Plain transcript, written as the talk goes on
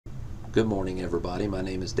Good morning, everybody. My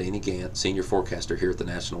name is Danny Gant, Senior Forecaster here at the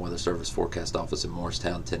National Weather Service Forecast Office in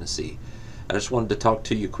Morristown, Tennessee. I just wanted to talk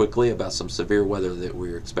to you quickly about some severe weather that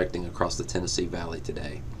we're expecting across the Tennessee Valley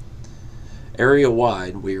today.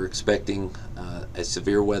 Area-wide, we are expecting a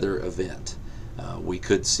severe weather event. We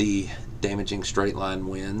could see damaging straight-line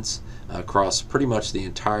winds across pretty much the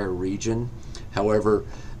entire region. However,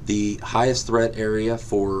 the highest threat area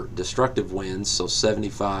for destructive winds, so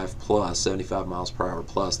 75 miles per hour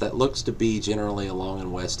plus, that looks to be generally along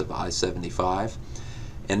and west of I-75.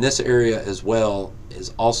 And this area as well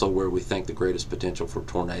is also where we think the greatest potential for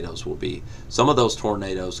tornadoes will be. Some of those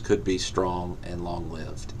tornadoes could be strong and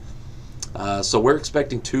long-lived. So we're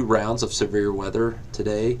expecting 2 rounds of severe weather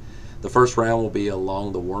today. The first round will be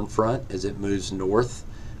along the warm front as it moves north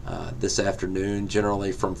this afternoon,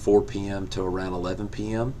 generally from 4 p.m. to around 11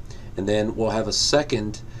 p.m. And then we'll have a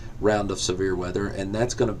second round of severe weather, and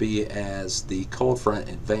that's going to be as the cold front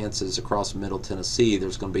advances across Middle Tennessee.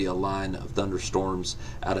 There's going to be a line of thunderstorms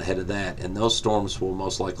out ahead of that, and those storms will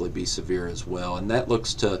most likely be severe as well. And that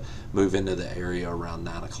looks to move into the area around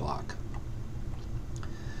 9 o'clock.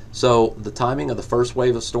 So the timing of the first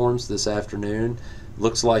wave of storms this afternoon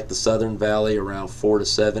looks like the Southern Valley around 4 to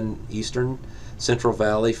 7 Eastern, Central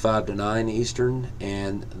Valley 5 to 9 Eastern,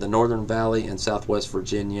 and the Northern Valley and Southwest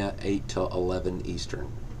Virginia 8 to 11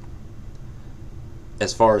 Eastern.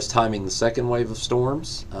 As far as timing the second wave of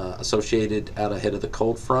storms associated out ahead of the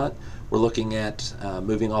cold front, we're looking at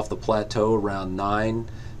moving off the plateau around 9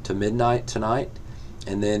 to midnight tonight,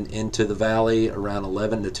 and then into the valley around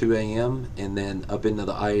 11 to 2 a.m., and then up into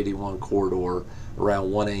the I-81 corridor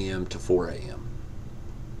around 1 a.m. to 4 a.m.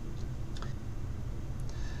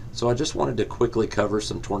 So I just wanted to quickly cover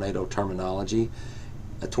some tornado terminology.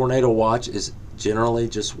 A tornado watch is generally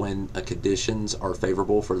just when conditions are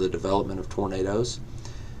favorable for the development of tornadoes.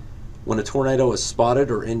 When a tornado is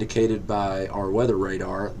spotted or indicated by our weather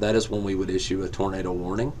radar, that is when we would issue a tornado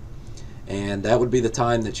warning, and that would be the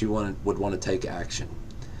time that you would want to take action.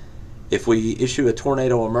 If we issue a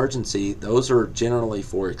tornado emergency, those are generally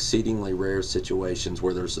for exceedingly rare situations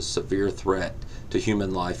where there's a severe threat to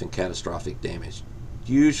human life and catastrophic damage,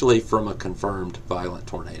 usually from a confirmed violent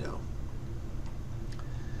tornado.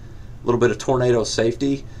 A little bit of tornado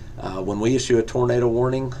safety. When we issue a tornado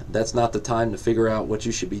warning, that's not the time to figure out what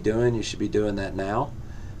you should be doing. You should be doing that now.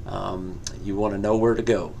 You want to know where to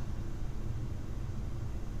go.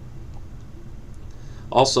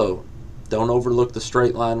 Also, don't overlook the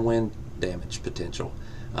straight line wind damage potential.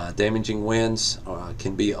 Damaging winds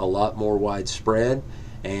can be a lot more widespread,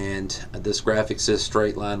 and this graphic says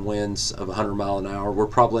straight line winds of 100 miles an hour. We're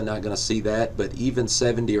probably not going to see that, but even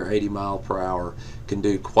 70 or 80 miles per hour can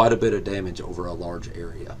do quite a bit of damage over a large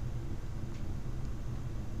area.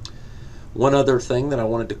 One other thing that I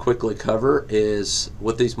wanted to quickly cover is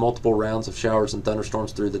with these multiple rounds of showers and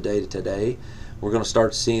thunderstorms through the day today, we're going to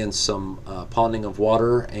start seeing some ponding of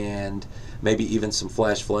water and maybe even some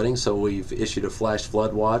flash flooding. So we've issued a flash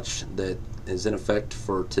flood watch that is in effect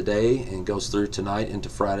for today and goes through tonight into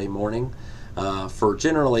Friday morning for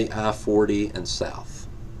generally I-40 and south.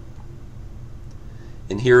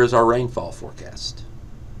 And here is our rainfall forecast.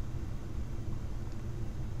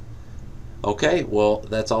 Okay, well,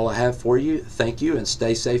 that's all I have for you. Thank you, and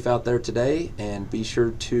stay safe out there today, and be sure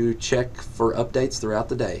to check for updates throughout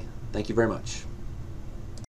the day. Thank you very much.